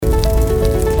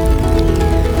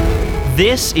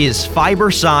This is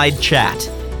Fiberside Chat,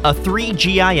 a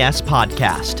 3GIS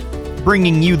podcast,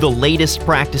 bringing you the latest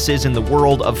practices in the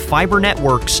world of fiber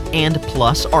networks and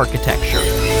plus architecture.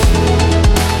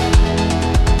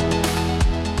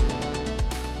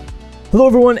 Hello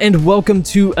everyone, and welcome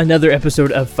to another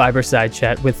episode of Fiberside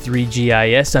Chat with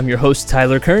 3GIS. I'm your host,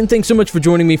 Tyler Kern. Thanks so much for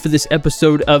joining me for this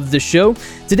episode of the show.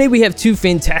 Today we have two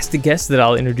fantastic guests that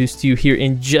I'll introduce to you here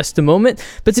in just a moment.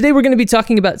 But today we're going to be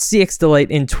talking about CX Delight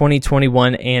in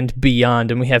 2021 and beyond.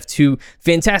 And we have two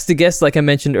fantastic guests, like I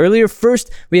mentioned earlier.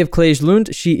 First, we have Claes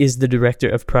Lund. She is the Director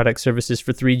of Product Services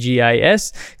for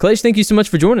 3GIS. Claes, thank you so much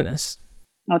for joining us.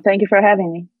 Oh, thank you for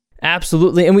having me.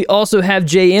 Absolutely. And we also have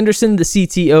Jay Anderson, the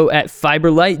CTO at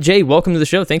FiberLight. Jay, welcome to the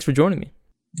show. Thanks for joining me.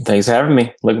 Thanks for having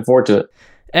me. Looking forward to it.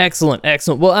 Excellent.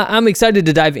 Well, I'm excited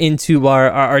to dive into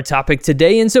our topic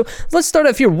today. And so let's start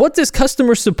off here. What does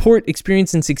customer support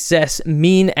experience and success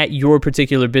mean at your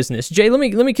particular business? Jay, let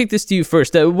me kick this to you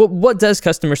first. What does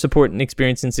customer support and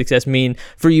experience and success mean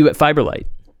for you at FiberLight?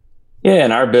 Yeah,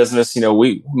 in our business,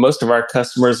 most of our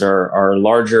customers are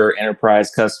larger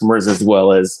enterprise customers, as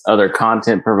well as other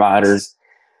content providers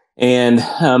and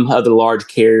other large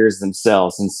carriers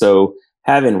themselves. And so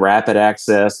having rapid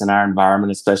access in our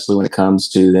environment, especially when it comes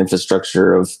to the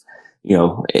infrastructure of,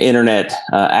 internet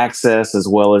access, as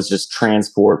well as just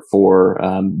transport for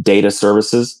data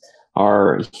services,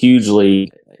 are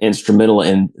hugely instrumental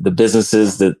in the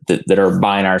businesses that are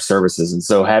buying our services. And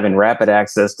so having rapid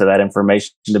access to that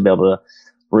information to be able to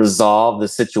resolve the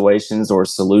situations or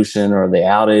solution or the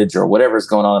outage or whatever is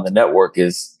going on in the network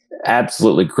is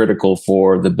absolutely critical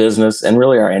for the business and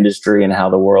really our industry and how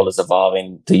the world is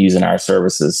evolving to using our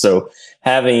services. So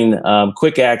having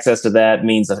quick access to that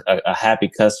means a happy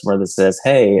customer that says,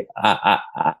 hey,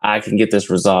 I can get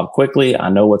this resolved quickly. I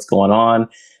know what's going on.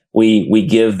 We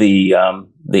give the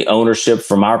ownership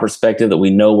from our perspective that we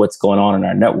know what's going on in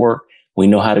our network. We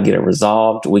know how to get it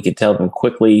resolved. We can tell them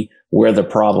quickly where the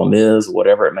problem is,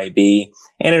 whatever it may be.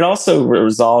 And it also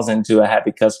resolves into a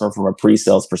happy customer from a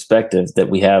pre-sales perspective, that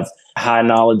we have high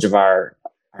knowledge of our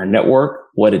network,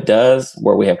 what it does,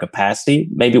 where we have capacity,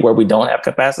 maybe where we don't have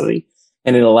capacity.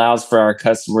 And it allows for our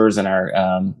customers and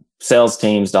our sales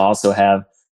teams to also have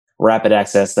rapid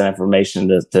access to that information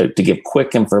to give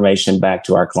quick information back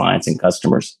to our clients and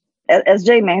customers. As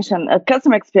Jay mentioned,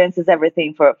 customer experience is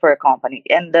everything for a company,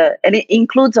 and it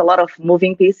includes a lot of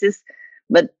moving pieces,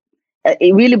 but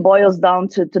it really boils down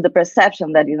to the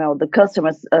perception that the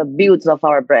customers builds of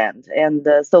our brand. And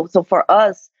so for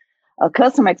us,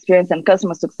 customer experience and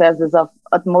customer success is of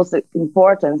utmost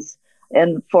importance.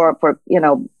 And for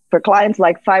clients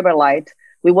like FiberLight,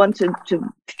 we want to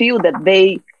feel that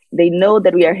they know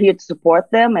that we are here to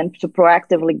support them and to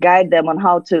proactively guide them on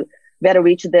how to better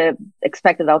reach the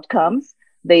expected outcomes.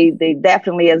 They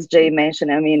definitely, as Jay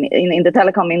mentioned, in the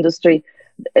telecom industry,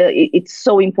 it's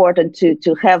so important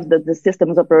to have the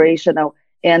systems operational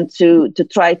and to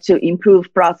try to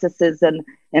improve processes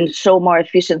and show more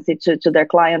efficiency to their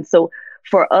clients. So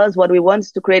for us, what we want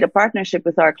is to create a partnership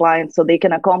with our clients so they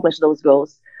can accomplish those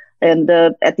goals. And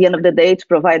at the end of the day, to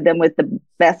provide them with the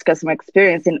best customer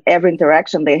experience in every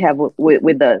interaction they have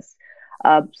with us.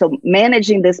 So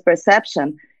managing this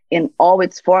perception in all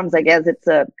its forms, I guess it's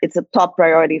a top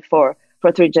priority for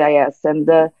 3GIS. And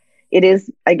it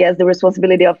is, I guess, the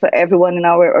responsibility of everyone in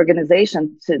our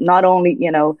organization to not only,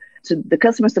 to the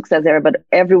customer success area, but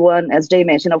everyone, as Jay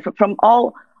mentioned, from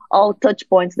all touch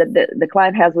points that the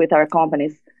client has with our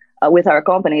company,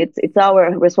 it's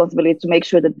our responsibility to make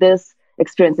sure that this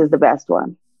experience is the best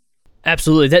one.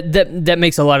 Absolutely. That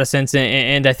makes a lot of sense.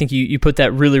 And I think you put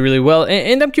that really, really well.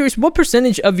 And I'm curious, what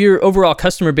percentage of your overall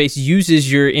customer base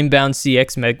uses your inbound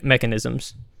CX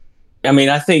mechanisms?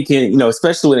 I think,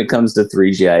 especially when it comes to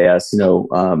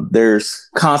 3GIS, there's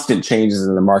constant changes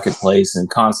in the marketplace and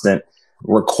constant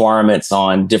requirements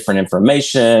on different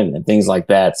information and things like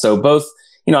that. So both,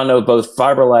 I know both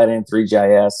FiberLight and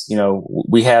 3GIS,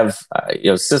 we have,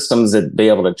 systems that be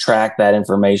able to track that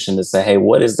information to say, hey,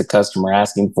 what is the customer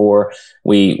asking for?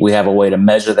 We have a way to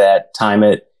measure that, time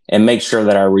it, and make sure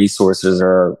that our resources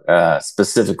are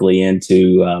specifically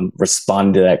into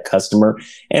responding to that customer.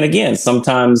 And again,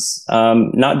 sometimes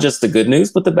not just the good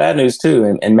news, but the bad news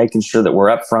too, and making sure that we're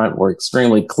upfront, we're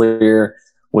extremely clear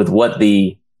with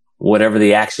whatever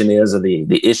the action is or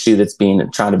the issue that's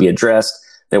trying to be addressed,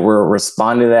 that we're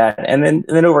responding to that. And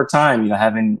then over time,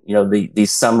 having,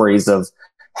 these summaries of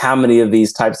how many of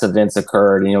these types of events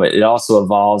occurred. It also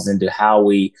evolves into how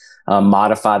we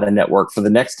modify the network for the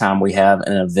next time we have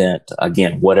an event,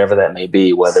 again, whatever that may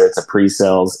be, whether it's a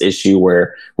pre-sales issue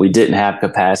where we didn't have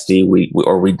capacity, we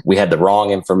had the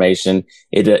wrong information.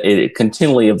 It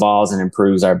continually evolves and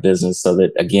improves our business so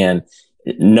that, again,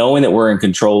 knowing that we're in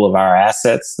control of our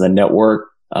assets, the network,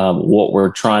 what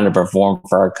we're trying to perform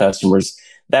for our customers,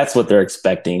 that's what they're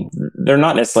expecting. They're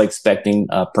not necessarily expecting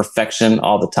perfection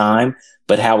all the time,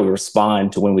 but how we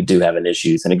respond to when we do have an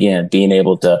issues. And again, being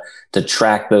able to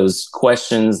track those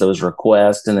questions, those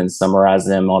requests, and then summarize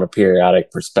them on a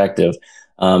periodic perspective.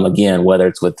 Again, whether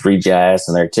it's with 3GIS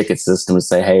and their ticket system to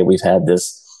say, hey, we've had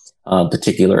this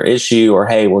particular issue, or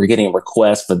hey, we're getting a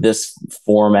request for this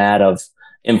format of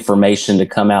information to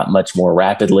come out much more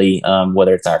rapidly,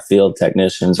 whether it's our field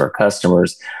technicians or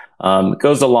customers. It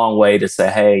goes a long way to say,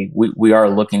 hey, we are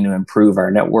looking to improve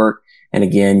our network. And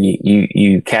again,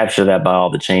 you capture that by all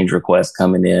the change requests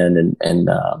coming in and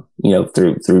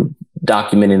through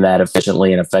documenting that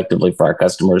efficiently and effectively for our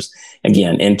customers.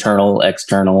 Again, internal,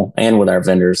 external, and with our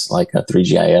vendors like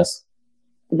 3GIS.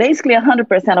 Basically,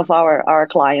 100% of our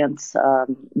clients,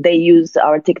 they use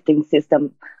our ticketing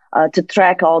system to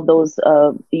track all those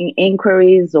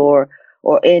inquiries or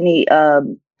any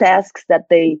tasks that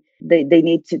they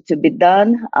need to be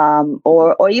done,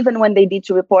 or even when they need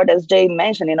to report, as Jay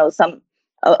mentioned,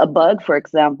 a bug, for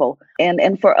example.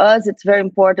 And for us, it's very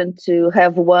important to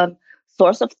have one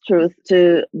source of truth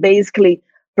to basically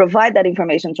provide that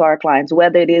information to our clients,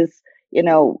 whether it is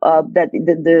that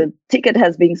the ticket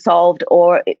has been solved,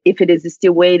 or if it is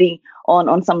still waiting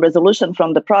on some resolution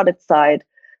from the product side.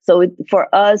 So for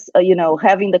us,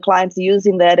 having the clients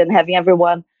using that and having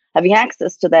everyone having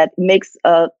access to that makes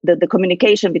the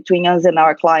communication between us and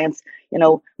our clients,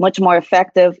 much more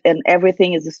effective, and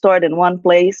everything is stored in one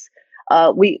place.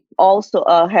 We also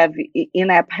have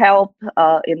in-app help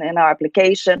in our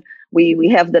application. We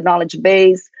have the knowledge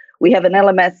base. We have an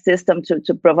LMS system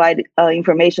to provide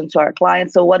information to our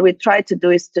clients. So what we try to do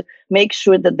is to make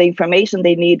sure that the information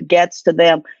they need gets to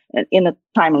them in a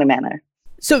timely manner.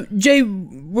 So, Jay,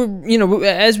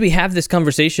 as we have this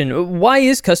conversation, why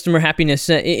is customer happiness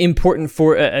important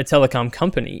for a telecom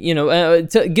company?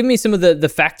 Give me some of the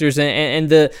factors and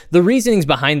the reasonings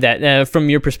behind that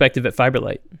from your perspective at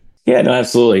FiberLight. Yeah, no,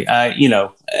 absolutely.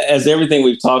 As everything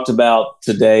we've talked about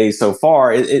today so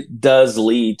far, it does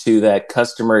lead to that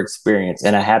customer experience,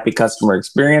 and a happy customer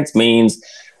experience means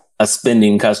a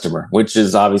spending customer, which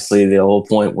is obviously the whole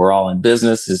point. We're all in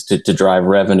business is to drive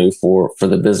revenue for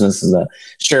the business and the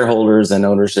shareholders and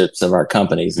ownerships of our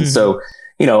companies. Mm-hmm. And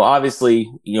so,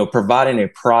 obviously, providing a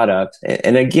product,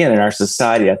 and again, in our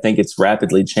society, I think it's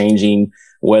rapidly changing,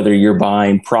 whether you're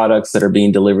buying products that are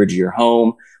being delivered to your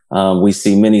home. We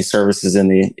see many services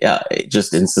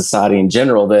just in society in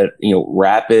general that,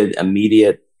 rapid,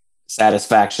 immediate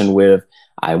satisfaction with,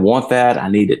 I want that. I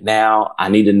need it now. I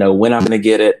need to know when I'm going to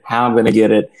get it, how I'm going to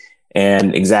get it,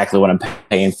 and exactly what I'm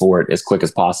paying for it as quick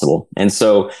as possible. And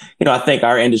so, I think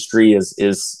our industry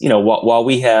is while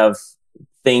we have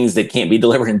things that can't be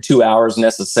delivered in 2 hours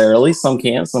necessarily, some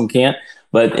can, some can't.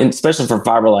 But especially for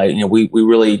FiberLight, we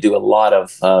really do a lot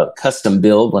of custom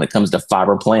build when it comes to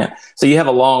fiber plant. So you have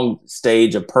a long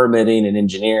stage of permitting and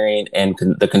engineering and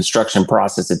the construction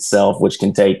process itself, which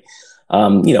can take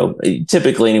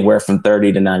typically anywhere from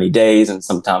 30 to 90 days and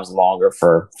sometimes longer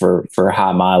for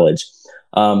high mileage.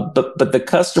 But the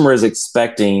customer is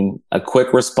expecting a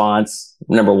quick response.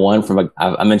 Number one,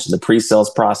 I mentioned the pre-sales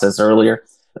process earlier.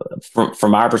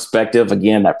 From our perspective,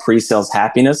 again, that pre-sales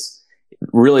happiness,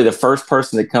 really the first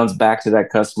person that comes back to that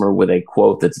customer with a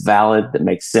quote that's valid, that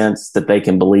makes sense, that they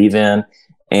can believe in,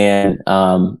 and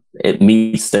it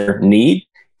meets their need,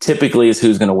 typically is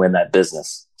who's going to win that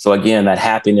business. So again, that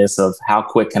happiness of how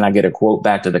quick can I get a quote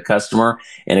back to the customer?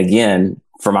 And again,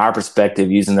 from our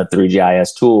perspective, using the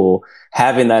 3GIS tool,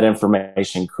 having that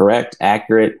information correct,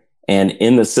 accurate, and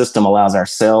in the system allows our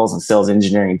sales and sales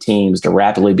engineering teams to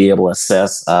rapidly be able to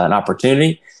assess an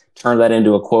opportunity, turn that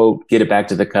into a quote, get it back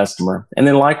to the customer. And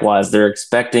then likewise, they're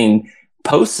expecting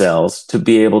post-sales to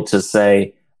be able to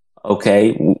say,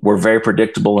 okay, we're very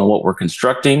predictable in what we're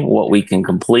constructing, what we can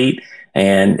complete,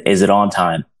 and is it on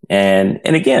time? And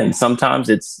again, sometimes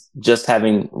it's just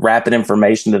having rapid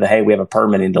information to hey, we have a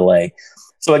permitting delay.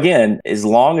 So again, as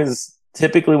long as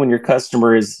typically when your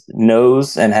customer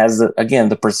knows and has,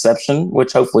 the perception,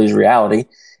 which hopefully is reality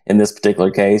in this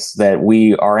particular case, that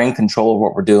we are in control of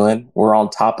what we're doing, we're on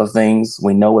top of things,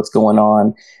 we know what's going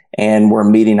on, and we're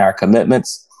meeting our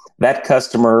commitments, that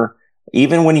customer,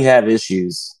 even when you have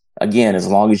issues, again, as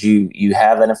long as you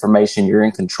have that information, you're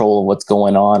in control of what's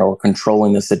going on or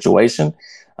controlling the situation,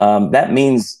 that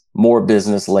means more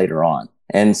business later on.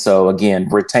 And so again,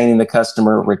 retaining the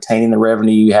customer, retaining the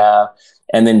revenue you have,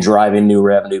 and then driving new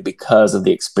revenue because of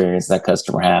the experience that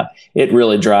customer have. It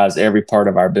really drives every part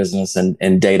of our business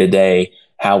and day to day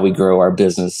how we grow our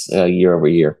business year over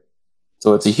year.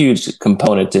 So it's a huge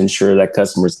component to ensure that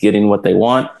customers getting what they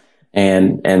want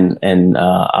and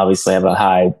obviously have a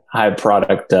high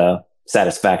product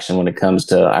satisfaction when it comes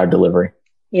to our delivery.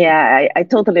 Yeah, I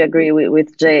totally agree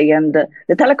with Jay. And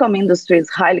the telecom industry is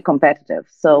highly competitive.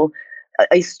 So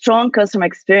a strong customer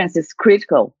experience is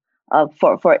critical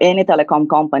for any telecom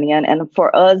company. And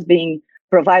for us being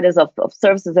providers of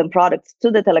services and products to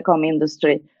the telecom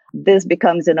industry, this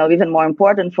becomes even more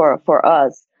important for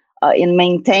us in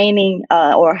maintaining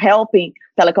or helping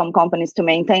telecom companies to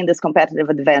maintain this competitive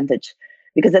advantage.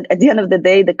 Because at the end of the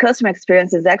day, the customer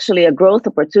experience is actually a growth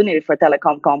opportunity for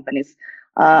telecom companies.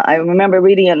 I remember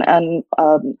reading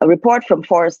a report from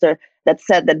Forrester that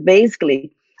said that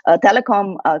basically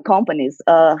telecom companies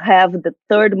have the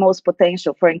third most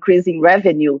potential for increasing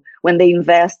revenue when they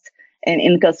invest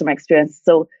in customer experience.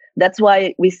 So that's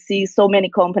why we see so many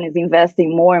companies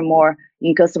investing more and more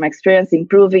in customer experience,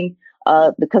 improving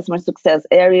the customer success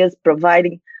areas,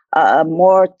 providing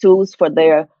more tools for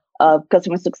their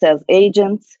customer success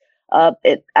agents.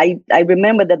 I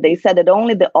remember that they said that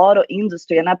only the auto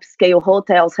industry and upscale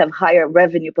hotels have higher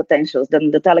revenue potentials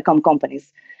than the telecom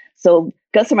companies. So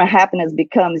customer happiness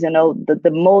becomes,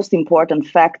 the most important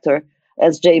factor,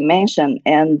 as Jay mentioned,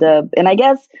 and I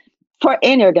guess for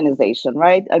any organization,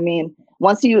 right? I mean,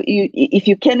 once if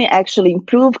you can actually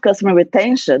improve customer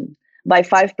retention by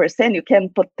 5%, you can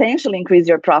potentially increase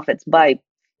your profits by,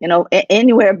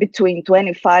 anywhere between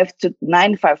 25 to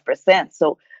 95%.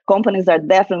 So companies are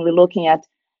definitely looking at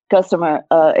customer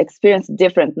experience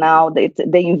different now. They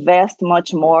invest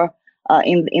much more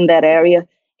in that area.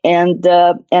 And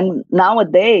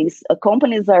nowadays,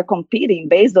 companies are competing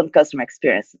based on customer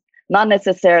experience, not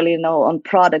necessarily, on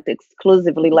product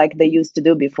exclusively like they used to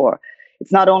do before.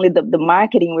 It's not only the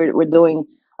marketing we're doing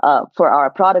for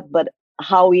our product, but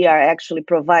how we are actually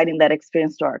providing that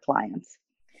experience to our clients.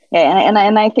 And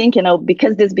I think,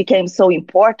 because this became so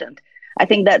important, I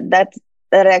think that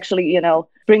actually,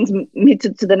 brings me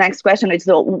to the next question. It's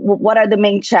what are the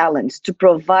main challenges to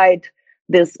provide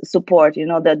this support,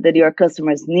 that your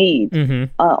customers need?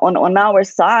 Mm-hmm. On our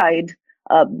side,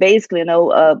 basically,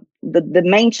 the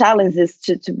main challenge is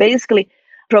to basically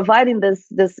providing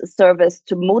this service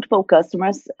to multiple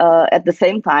customers at the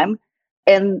same time,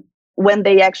 and when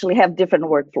they actually have different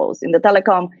workflows in the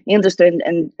telecom industry,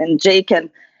 and Jay can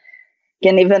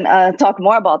even talk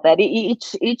more about that.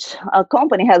 Each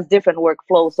company has different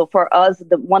workflows. So for us,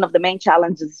 one of the main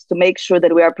challenges is to make sure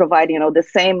that we are providing, the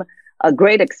same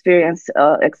great experience,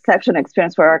 exceptional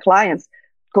experience for our clients,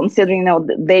 considering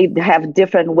they have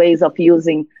different ways of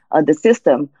using the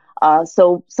system.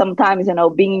 So sometimes,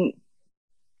 being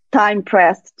time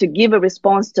pressed to give a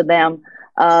response to them,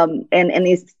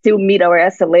 and still meet our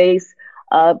SLAs,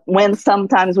 when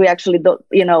sometimes we actually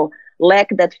don't, lack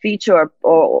that feature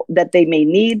or that they may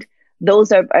need.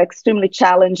 Those are extremely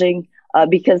challenging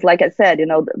because, like I said,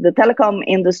 the telecom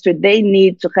industry, they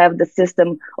need to have the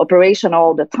system operational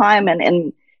all the time,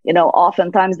 and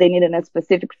oftentimes they need a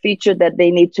specific feature that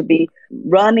they need to be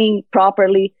running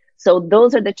properly. So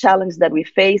those are the challenges that we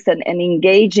face, and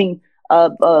engaging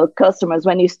customers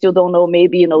when you still don't know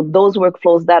maybe those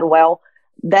workflows that well.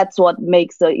 That's what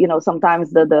makes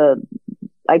sometimes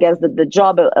the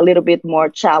job a little bit more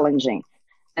challenging.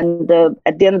 And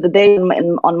at the end of the day,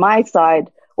 on my side,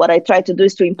 what I try to do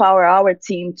is to empower our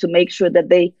team to make sure that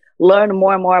they learn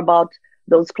more and more about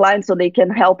those clients so they can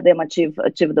help them achieve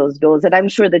those goals. And I'm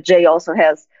sure that Jay also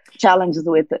has challenges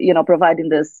with providing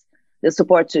this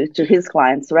support to his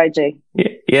clients, right, Jay?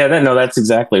 Yeah, that's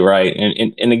exactly right.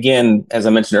 And again, as I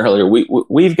mentioned earlier,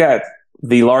 we've got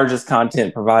the largest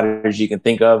content providers you can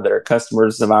think of that are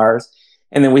customers of ours.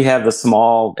 And then we have the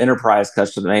small enterprise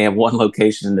customer that may have one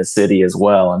location in the city as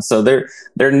well. And so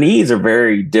their needs are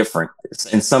very different.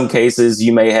 In some cases,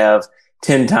 you may have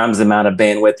 10 times the amount of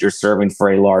bandwidth you're serving for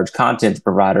a large content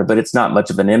provider, but it's not much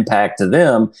of an impact to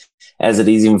them as it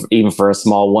is even for a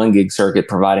small 1 gig circuit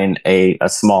providing a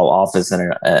small office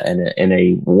in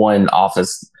a one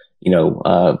office,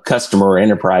 customer or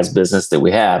enterprise business that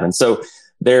we have. And so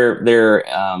they're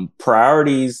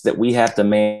priorities that we have to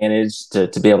manage to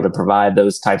be able to provide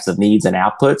those types of needs and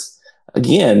outputs.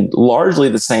 Again, largely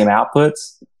the same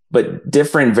outputs, but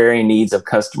different varying needs of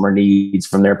customer needs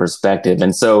from their perspective.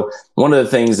 And so one of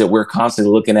the things that we're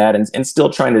constantly looking at and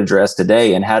still trying to address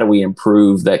today, and how do we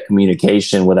improve that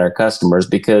communication with our customers?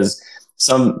 Because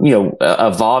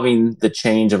evolving the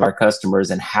change of our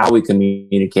customers and how we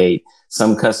communicate.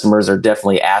 Some customers are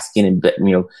definitely asking and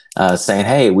saying,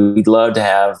 "Hey, we'd love to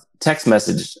have text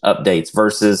message updates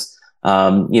versus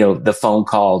the phone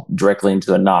call directly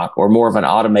into a knock, or more of an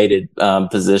automated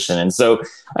position." And so,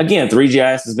 again,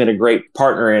 3GIS has been a great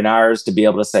partner in ours to be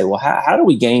able to say, well, how do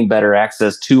we gain better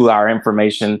access to our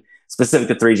information specific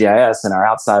to 3GIS and our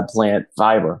outside plant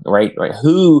fiber, right?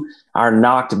 Who our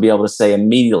knock to be able to say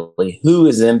immediately who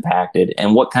is impacted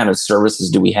and what kind of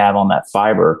services do we have on that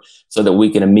fiber, so that we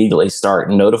can immediately start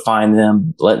notifying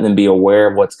them, letting them be aware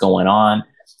of what's going on.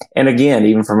 And again,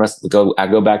 even from us, I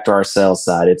go back to our sales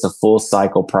side. It's a full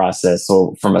cycle process.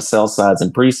 So from a sales side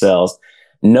and pre-sales,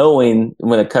 knowing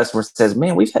when a customer says,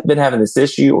 "Man, we've been having this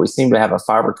issue, or we seem to have a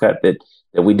fiber cut that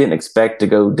we didn't expect to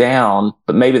go down,"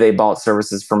 but maybe they bought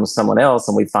services from someone else,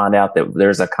 and we find out that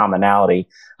there's a commonality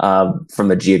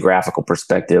from a geographical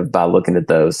perspective by looking at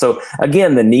those. So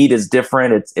again, the need is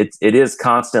different. It is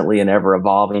constantly and ever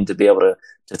evolving to be able to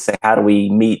say, how do we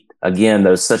meet, again,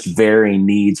 those such varying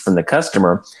needs from the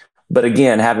customer? But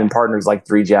again, having partners like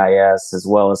 3GIS, as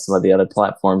well as some of the other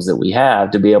platforms that we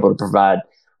have, to be able to provide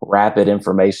rapid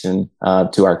information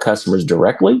to our customers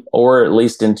directly, or at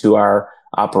least into our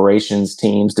operations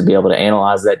teams to be able to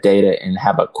analyze that data and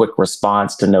have a quick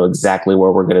response to know exactly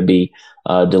where we're going to be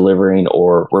delivering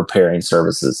or repairing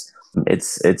services.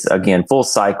 It's again, full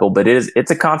cycle, but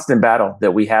it's a constant battle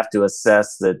that we have to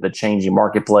assess the changing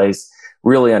marketplace,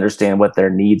 really understand what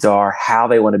their needs are, how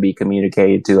they want to be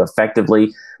communicated to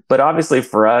effectively. But obviously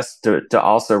for us to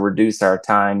also reduce our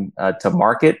time to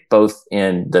market, both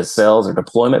in the sales or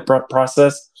deployment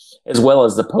process, as well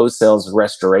as the post-sales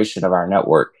restoration of our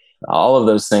network. All of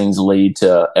those things lead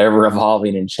to ever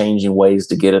evolving and changing ways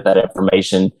to get at that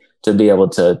information, to be able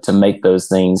to make those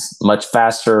things much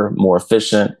faster, more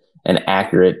efficient, and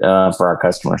accurate for our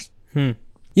customers.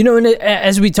 And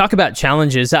as we talk about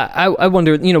challenges, I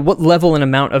wonder, what level and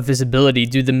amount of visibility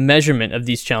do the measurement of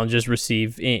these challenges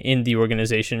receive in the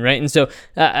organization, right? And so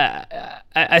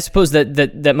I suppose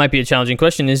that might be a challenging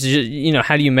question, is just,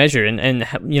 how do you measure and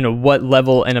what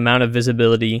level and amount of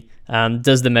visibility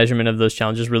does the measurement of those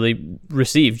challenges really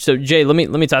receive? So Jay, let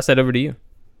me toss that over to you.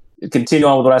 Continue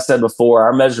on with what I said before.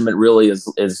 Our measurement really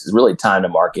is really time to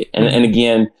market. And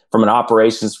again, from an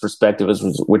operations perspective,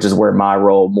 which is where my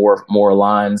role more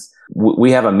aligns,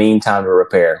 we have a mean time to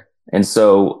repair. And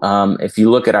so if you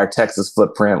look at our Texas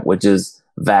footprint, which is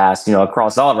vast,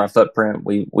 across all of our footprint,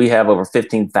 we have over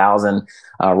 15,000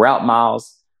 route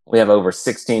miles. We have over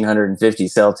 1,650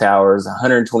 cell towers,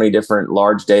 120 different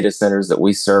large data centers that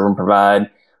we serve and provide.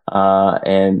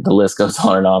 And the list goes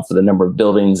on and on for the number of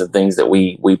buildings and things that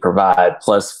we provide,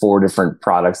 plus 4 different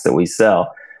products that we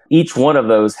sell. Each one of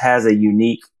those has a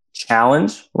unique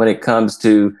challenge when it comes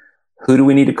to who do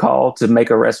we need to call to make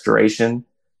a restoration.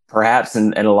 Perhaps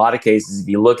in a lot of cases, if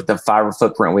you look at the fiber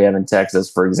footprint we have in Texas,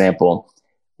 for example,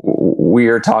 we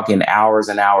are talking hours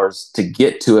and hours to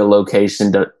get to a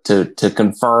location to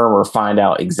confirm or find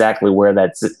out exactly where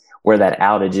that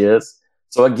outage is.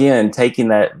 So again, taking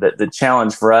the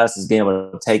challenge for us is being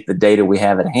able to take the data we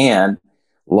have at hand,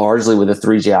 largely with the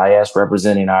 3GIS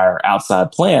representing our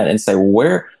outside plant, and say,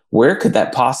 where could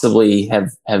that possibly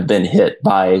have been hit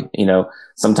by,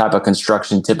 some type of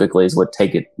construction typically is what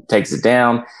takes it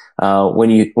down. When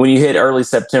you hit early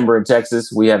September in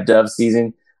Texas, we have dove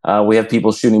season. We have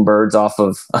people shooting birds off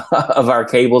of our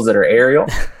cables that are aerial.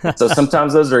 So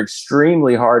sometimes those are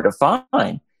extremely hard to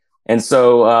find. And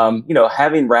so,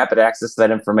 having rapid access to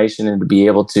that information and to be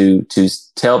able to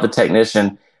tell the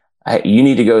technician, hey, you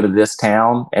need to go to this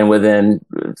town, and within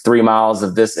 3 miles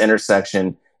of this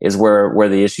intersection is where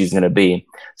the issue is going to be.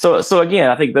 So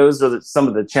again, I think those are some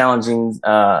of the challenging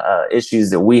issues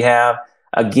that we have.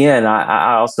 Again,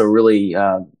 I also really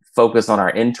focus on our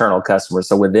internal customers.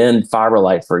 So within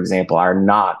FiberLight, for example, our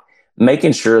NOC,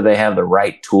 making sure they have the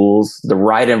right tools, the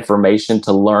right information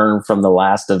to learn from the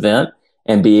last event,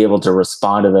 and be able to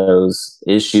respond to those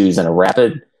issues in a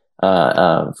rapid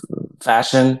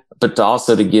fashion, but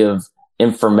also to give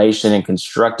information and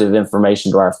constructive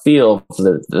information to our field for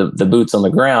the boots on the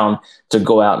ground to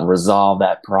go out and resolve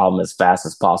that problem as fast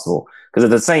as possible. Because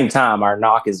at the same time, our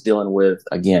NOC is dealing with,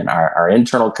 again, our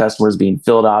internal customers being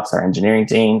field ops, our engineering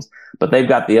teams, but they've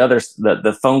got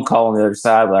the phone call on the other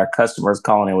side with our customers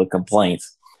calling in with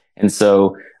complaints. And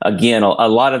so, again, a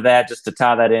lot of that, just to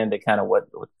tie that into kind of what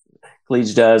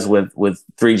Klege does with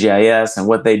 3GIS and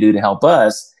what they do to help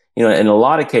us, in a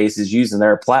lot of cases using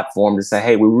their platform to say,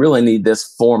 hey, we really need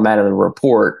this format of the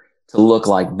report to look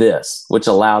like this, which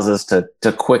allows us to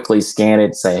quickly scan it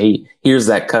and say, hey, here's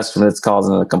that customer that's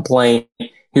causing the complaint.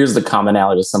 Here's the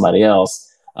commonality with somebody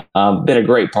else. been a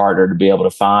great partner to be able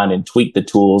to find and tweak the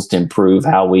tools to improve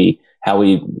how we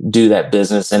do that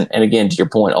business. And again, to your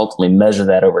point, ultimately measure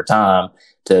that over time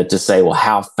to say, well,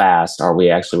 how fast are we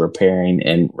actually repairing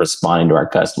and responding to our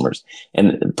customers?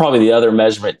 And probably the other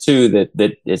measurement too,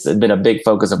 that it's been a big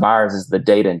focus of ours, is the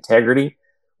data integrity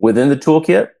within the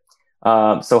toolkit.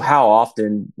 So how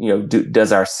often,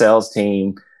 does our sales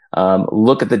team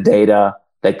look at the data,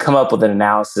 they come up with an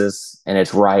analysis, and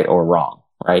it's right or wrong,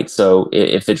 right? So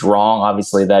if it's wrong,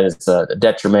 obviously that is a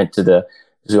detriment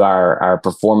to our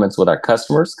performance with our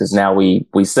customers, because now we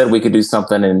said we could do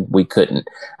something and we couldn't.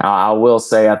 I will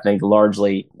say, I think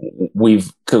largely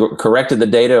we've corrected the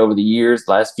data over the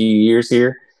last few years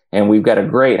here, and we've got a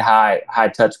great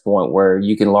high touch point where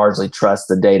you can largely trust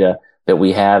the data that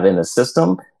we have in the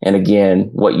system. And again,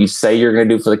 what you say you're going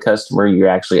to do for the customer, you're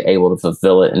actually able to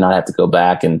fulfill it and not have to go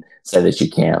back and say that you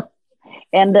can't.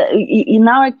 And in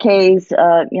our case,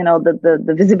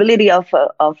 the visibility of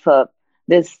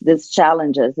this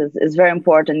challenges is very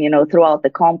important, throughout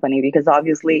the company, because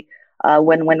obviously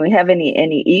when we have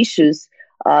any issues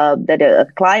that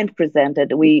a client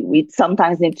presented, we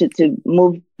sometimes need to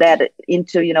move that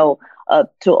into,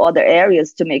 to other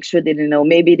areas to make sure that,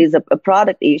 maybe it is a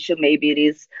product issue, maybe it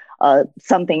is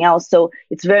something else. So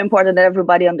it's very important that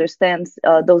everybody understands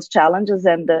those challenges.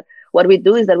 And what we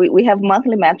do is that we have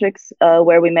monthly metrics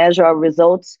where we measure our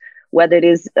results, whether it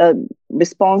is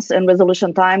response and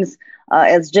resolution times.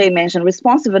 As Jay mentioned,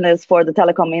 responsiveness for the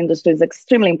telecom industry is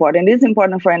extremely important. It is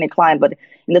important for any client, but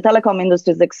in the telecom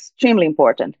industry is extremely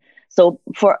important. So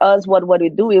for us, what we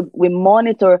do, we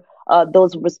monitor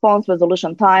those response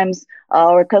resolution times,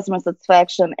 our customer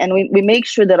satisfaction, and we make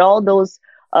sure that all those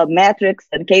metrics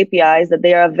and KPIs, that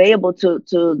they are available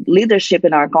to leadership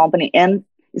in our company, and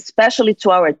especially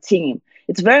to our team.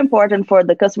 It's very important for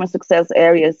the customer success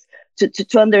areas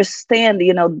to understand,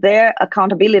 their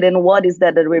accountability and what is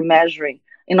that we're measuring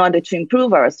in order to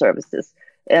improve our services.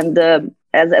 And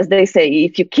as they say,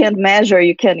 if you can't measure,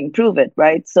 you can't improve it,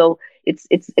 right? So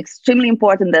it's extremely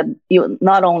important that you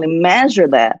not only measure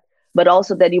that, but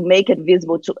also that you make it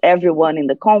visible to everyone in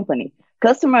the company.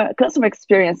 Customer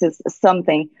experience is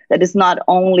something that is not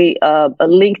only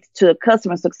linked to the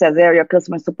customer success area,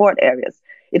 customer support areas.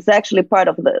 It's actually part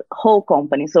of the whole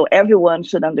company. So everyone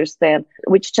should understand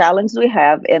which challenge we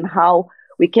have and how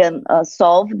we can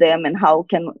solve them, and how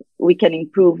we can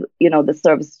improve, the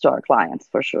service to our clients,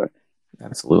 for sure.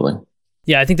 Absolutely.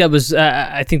 Yeah, I think that was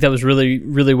really,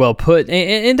 really well put.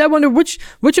 And I wonder which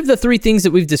of the three things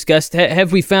that we've discussed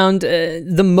have we found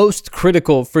the most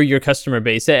critical for your customer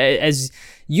base? As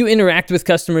you interact with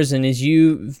customers and as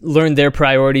you learn their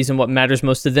priorities and what matters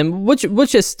most to them,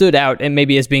 which has stood out and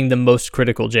maybe as being the most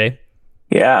critical, Jay?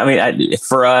 Yeah, I mean,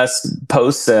 for us,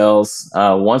 post-sales,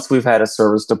 once we've had a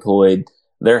service deployed,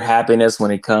 their happiness when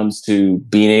it comes to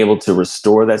being able to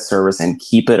restore that service and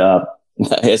keep it up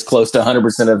as close to 100%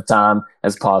 of the time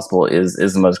as possible is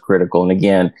the most critical. And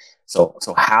again, so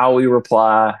how we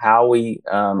reply, how we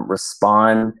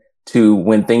respond to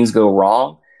when things go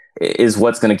wrong is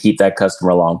what's going to keep that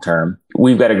customer long term.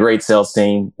 We've got a great sales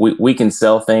team. We can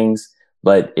sell things,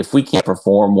 but if we can't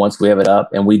perform once we have it up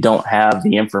and we don't have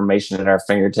the information at our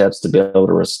fingertips to be able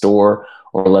to restore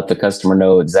or let the customer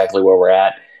know exactly where we're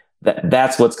at,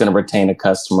 that's what's going to retain a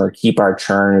customer, keep our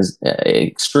churn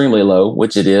extremely low,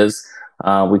 which it is.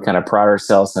 We kind of pride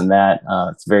ourselves in that.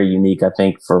 It's very unique, I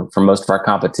think, for most of our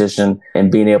competition,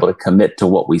 and being able to commit to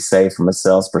what we say from a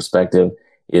sales perspective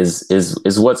is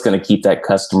what's going to keep that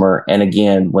customer. And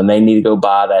again, when they need to go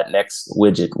buy that next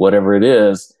widget, whatever it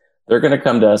is, they're going to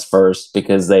come to us first,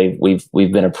 because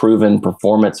we've been a proven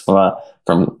performance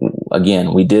from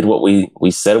again, we did what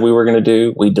we said we were going to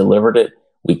do. We delivered it.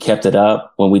 We kept it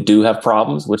up. When we do have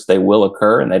problems, which they will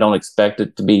occur, and they don't expect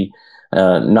it to be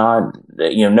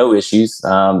no issues.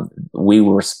 We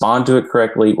respond to it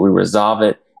correctly, we resolve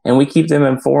it, and we keep them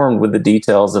informed with the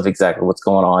details of exactly what's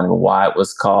going on and why it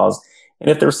was caused. And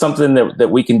if there's something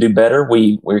that we can do better,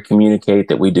 we communicate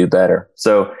that we do better.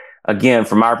 So again,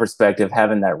 from our perspective,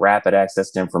 having that rapid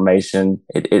access to information,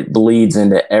 it bleeds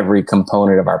into every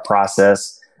component of our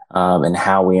process and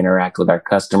how we interact with our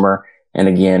customer. And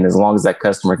again, as long as that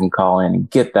customer can call in and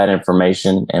get that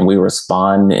information and we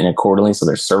respond in accordingly so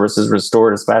their service is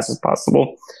restored as fast as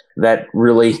possible, that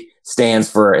really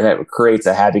that creates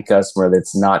a happy customer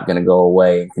that's not going to go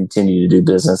away and continue to do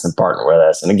business and partner with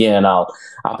us. And again, I'll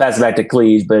pass it back to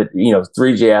Cleve, but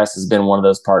 3GIS has been one of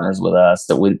those partners with us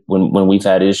that when we've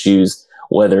had issues,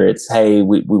 whether it's, hey,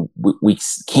 we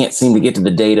can't seem to get to the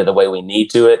data the way we need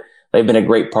to it. They've been a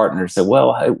great partner. So,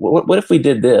 well, hey, what if we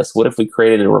did this? What if we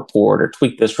created a report or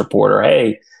tweaked this report? Or,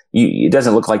 hey, it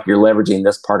doesn't look like you're leveraging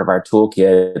this part of our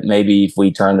toolkit. Maybe if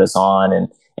we turn this on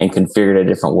and configure it a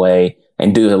different way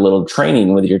and do a little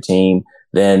training with your team,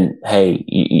 then, hey,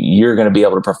 you're going to be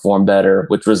able to perform better,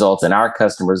 which results in our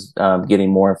customers getting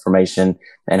more information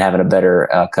and having a better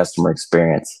customer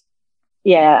experience.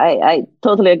 Yeah, I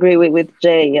totally agree with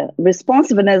Jay.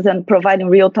 Responsiveness and providing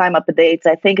real-time updates,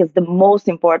 I think, is the most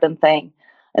important thing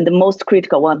and the most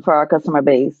critical one for our customer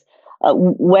base.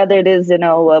 Whether it is,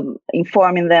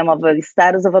 informing them of the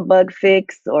status of a bug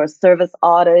fix or service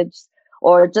outage,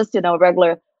 or just,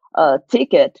 regular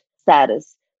ticket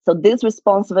status. So this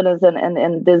responsiveness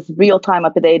and this real-time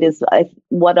update is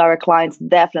what our clients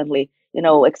definitely,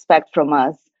 expect from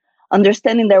us.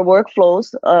 Understanding their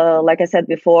workflows, like I said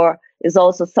before, is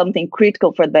also something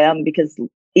critical for them because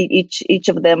each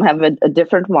of them have a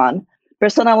different one.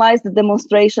 Personalized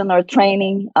demonstration or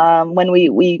training when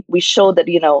we show that,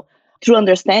 through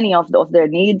understanding of their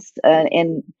needs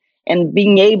and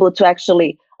being able to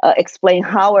actually explain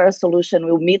how our solution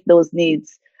will meet those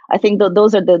needs. I think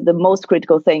those are the most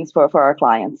critical things for our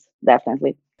clients,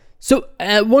 definitely. So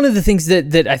one of the things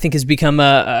that I think has become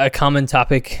a common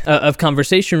topic of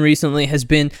conversation recently has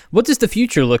been, what does the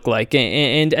future look like?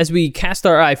 And as we cast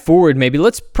our eye forward, maybe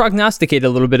let's prognosticate a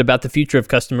little bit about the future of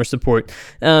customer support.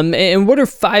 And what are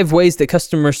 5 ways that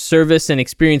customer service and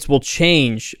experience will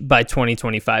change by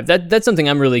 2025? That's something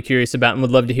I'm really curious about and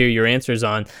would love to hear your answers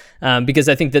on, because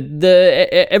I think that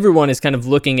everyone is kind of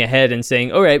looking ahead and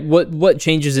saying, all right, what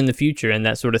changes in the future and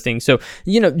that sort of thing. So,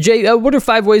 Jay, what are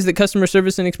 5 ways that customer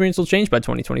service and experience will change by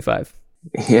 2025?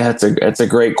 Yeah, it's a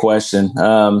great question.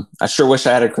 I sure wish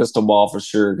I had a crystal ball for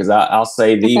sure, because I'll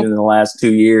say that even in the last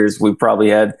 2 years, we've probably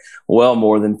had well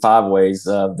more than 5 ways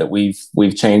that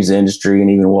we've changed the industry and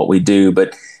even what we do.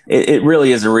 But it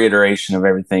really is a reiteration of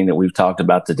everything that we've talked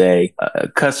about today.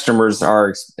 Customers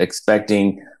are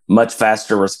expecting much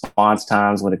faster response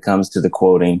times when it comes to the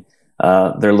quoting.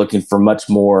 They're looking for much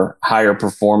more higher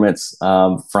performance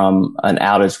from an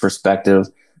outage perspective.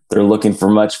 They're looking for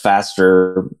much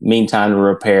faster mean time to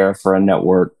repair for a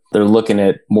network. They're looking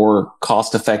at more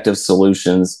cost-effective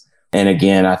solutions. And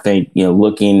again, I think,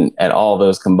 looking at all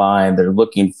those combined, they're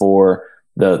looking for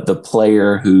the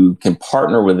player who can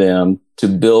partner with them to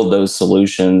build those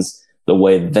solutions the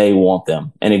way they want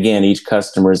them. And again, each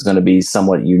customer is going to be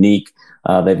somewhat unique.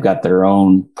 They've got their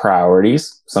own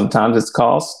priorities. Sometimes it's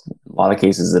cost. In a lot of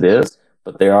cases it is.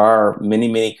 But there are many,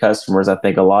 many customers. I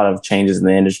think a lot of changes in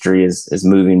the industry is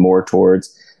moving more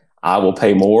towards, I will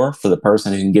pay more for the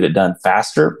person who can get it done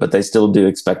faster, but they still do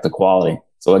expect the quality.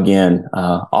 So again,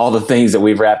 all the things that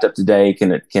we've wrapped up today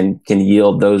can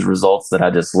yield those results that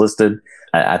I just listed.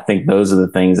 I think those are the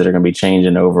things that are going to be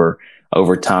changing over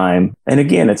time. And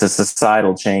again, it's a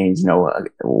societal change,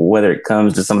 whether it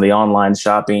comes to some of the online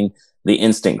shopping, the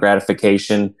instant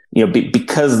gratification,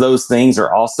 because those things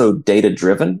are also data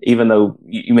driven. Even though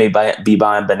you may be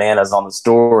buying bananas on the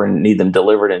store and need them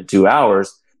delivered in 2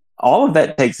 hours, all of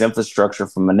that takes infrastructure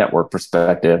from a network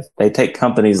perspective. They take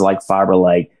companies like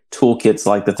FiberLake, toolkits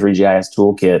like the 3GIS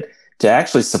toolkit to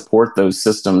actually support those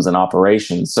systems and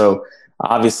operations. So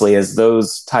obviously, as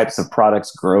those types of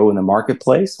products grow in the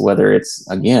marketplace, whether it's,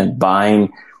 again,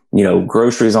 buying,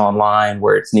 groceries online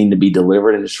where it's needing to be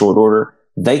delivered in a short order,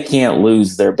 they can't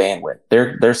lose their bandwidth.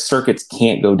 Their circuits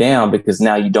can't go down because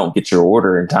now you don't get your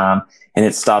order in time, and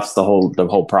it stops the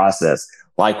whole process.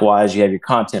 Likewise, you have your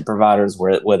content providers,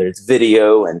 whether it's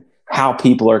video and how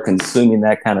people are consuming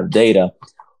that kind of data.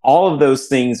 All of those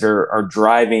things are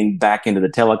driving back into the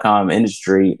telecom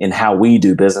industry and how we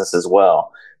do business as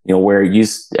well. Where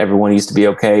everyone used to be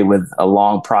okay with a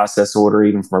long process order,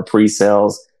 even from a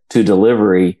pre-sales to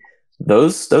delivery.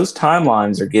 Those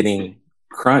timelines are getting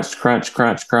crunched.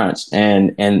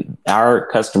 And our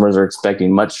customers are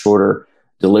expecting much shorter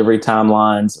delivery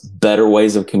timelines, better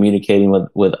ways of communicating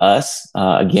with us,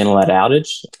 again, on that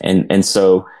outage. And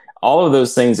so all of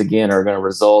those things, again, are going to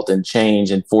result in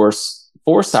change and force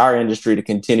our industry to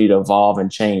continue to evolve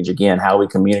and change. Again, how we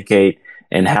communicate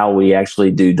and how we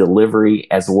actually do delivery,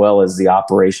 as well as the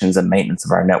operations and maintenance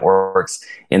of our networks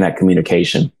in that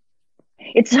communication.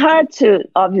 It's hard to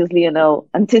obviously,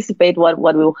 anticipate what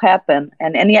will happen.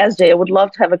 And yes, Jay, I would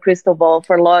love to have a crystal ball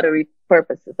for lottery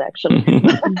purposes, actually.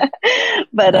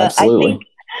 But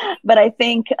I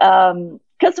think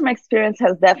customer experience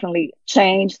has definitely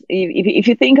changed. If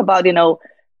you think about,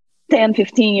 10,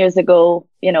 15 years ago,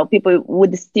 people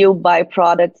would still buy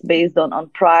products based on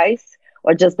price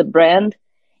or just the brand.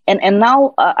 And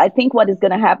now I think what is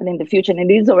going to happen in the future,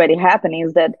 and it is already happening,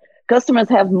 is that customers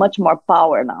have much more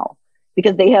power now,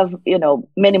 because they have,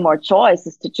 many more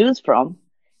choices to choose from.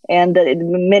 and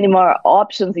many more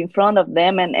options in front of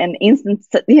them, and instant,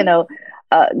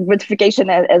 gratification,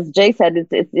 as Jay said,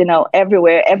 it's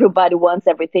everywhere. Everybody wants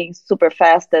everything super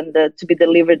fast and to be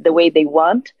delivered the way they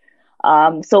want.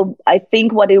 So I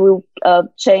think what it will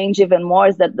change even more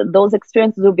is that those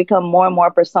experiences will become more and more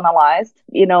personalized.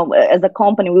 As a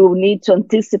company, we will need to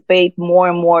anticipate more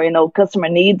and more, customer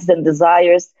needs and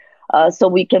desires, so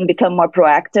we can become more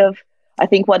proactive. I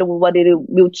think what it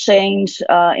will change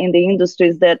in the industry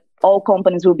is that all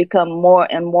companies will become more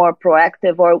and more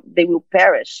proactive, or they will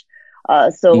perish.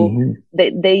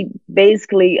 They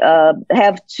basically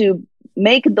have to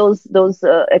make those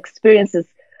experiences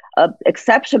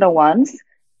exceptional ones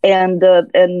and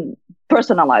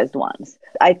personalized ones.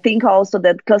 I think also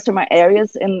that customer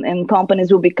areas in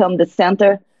companies will become the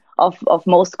center of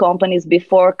most companies.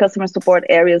 Before, customer support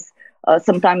areas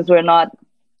sometimes were not.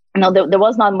 There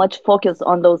was not much focus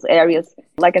on those areas.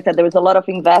 Like I said, there was a lot of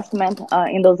investment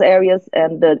in those areas,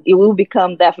 and it will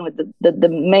become definitely the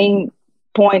main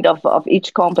point of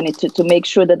each company to make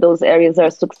sure that those areas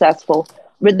are successful.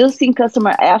 Reducing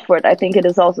customer effort, I think it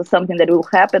is also something that will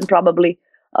happen probably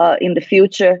in the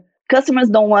future. Customers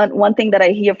don't want, one thing that I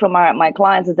hear from my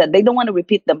clients is that they don't want to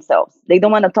repeat themselves. They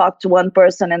don't want to talk to one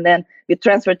person and then be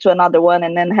transferred to another one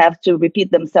and then have to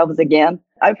repeat themselves again.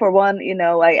 I, for one,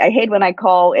 I hate when I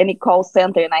call any call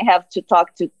center and I have to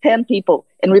talk to 10 people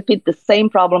and repeat the same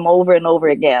problem over and over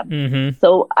again. Mm-hmm.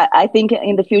 So I think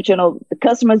in the future, the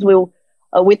customers will,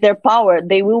 with their power,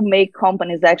 they will make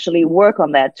companies actually work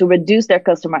on that to reduce their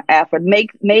customer effort,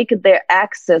 make their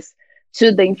access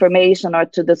to the information or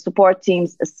to the support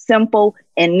teams simple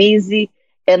and easy.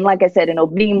 And like I said,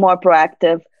 being more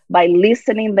proactive by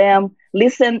listening them,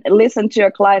 listen to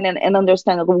your client and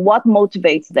understand what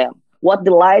motivates them, what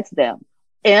delights them,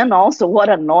 and also what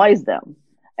annoys them.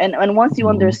 And once you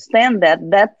understand that,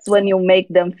 that's when you make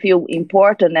them feel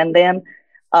important, and then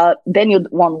you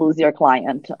won't lose your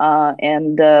client.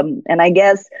 And I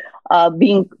guess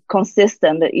being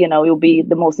consistent, will be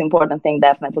the most important thing,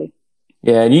 definitely.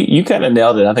 Yeah, and you kind of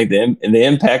nailed it. I think the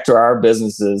impact to our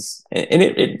businesses,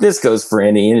 and this goes for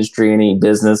any industry, any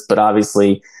business, but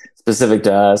obviously specific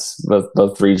to us, both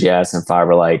 3GIS and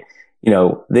FiberLight,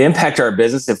 the impact to our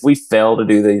business, if we fail to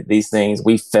do these things,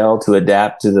 we fail to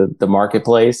adapt to the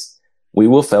marketplace, we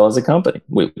will fail as a company.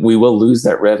 We will lose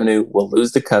that revenue, we'll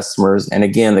lose the customers. And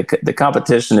again, the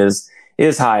competition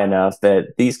is high enough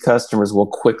that these customers will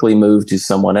quickly move to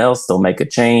someone else. They'll make a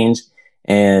change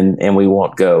and we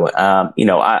won't go.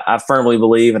 I firmly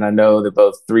believe, and I know that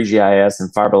both 3GIS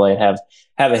and FiberLight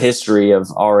have a history of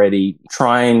already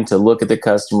trying to look at the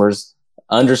customers,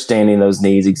 understanding those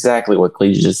needs, exactly what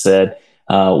Clea just said,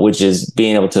 which is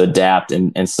being able to adapt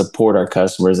and support our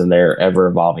customers in their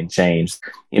ever-evolving change.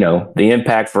 The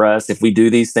impact for us, if we do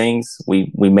these things,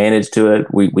 we manage to it.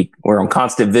 We're on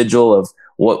constant vigil of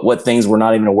what things we're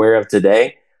not even aware of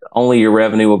today. Only your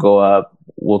revenue will go up.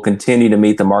 We'll continue to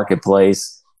meet the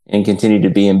marketplace and continue to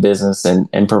be in business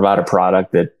and provide a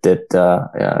product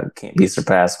that can't be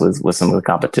surpassed with some of the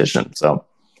competition. So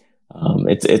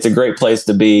it's a great place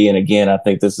to be. And again, I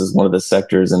think this is one of the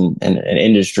sectors and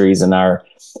industries in our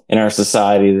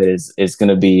society that is going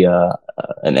to be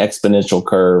an exponential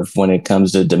curve when it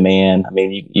comes to demand. I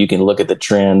mean, you can look at the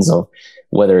trends of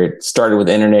whether it started with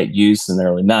internet use in the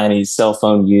early 90s, cell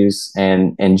phone use,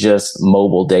 and just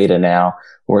mobile data now,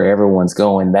 where everyone's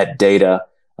going. That data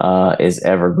is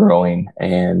ever growing,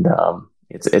 and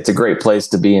it's a great place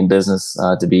to be in business,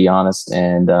 to be honest.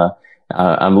 And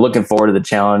I'm looking forward to the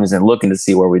challenges and looking to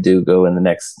see where we do go in the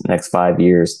next 5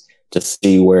 years to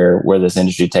see where this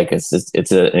industry takes us.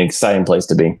 It's an exciting place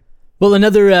to be. Well,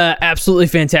 another absolutely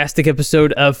fantastic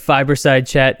episode of Fiberside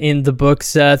Chat in the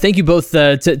books. Thank you both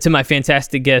to my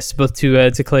fantastic guests, both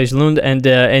to Clea Lund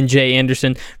and Jay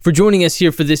Anderson, for joining us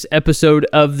here for this episode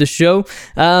of the show.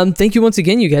 Thank you once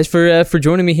again, you guys, for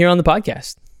joining me here on the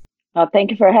podcast.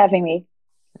 Thank you for having me.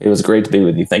 It was great to be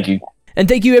with you. Thank you. And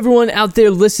thank you everyone out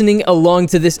there listening along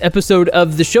to this episode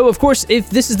of the show. Of course, if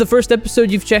this is the first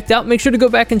episode you've checked out, make sure to go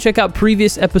back and check out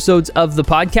previous episodes of the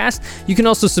podcast. You can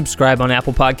also subscribe on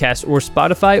Apple Podcasts or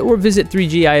Spotify, or visit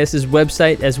 3GIS's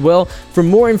website as well for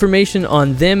more information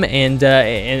on them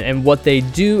and what they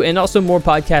do, and also more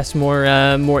podcasts,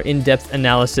 more in-depth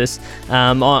analysis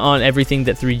on everything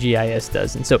that 3GIS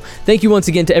does. And so thank you once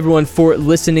again to everyone for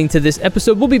listening to this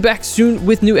episode. We'll be back soon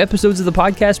with new episodes of the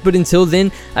podcast, but until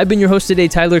then, I've been your host today,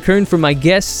 Tyler Kern. For my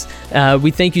guests,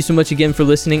 we thank you so much again for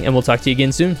listening, and we'll talk to you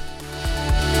again soon.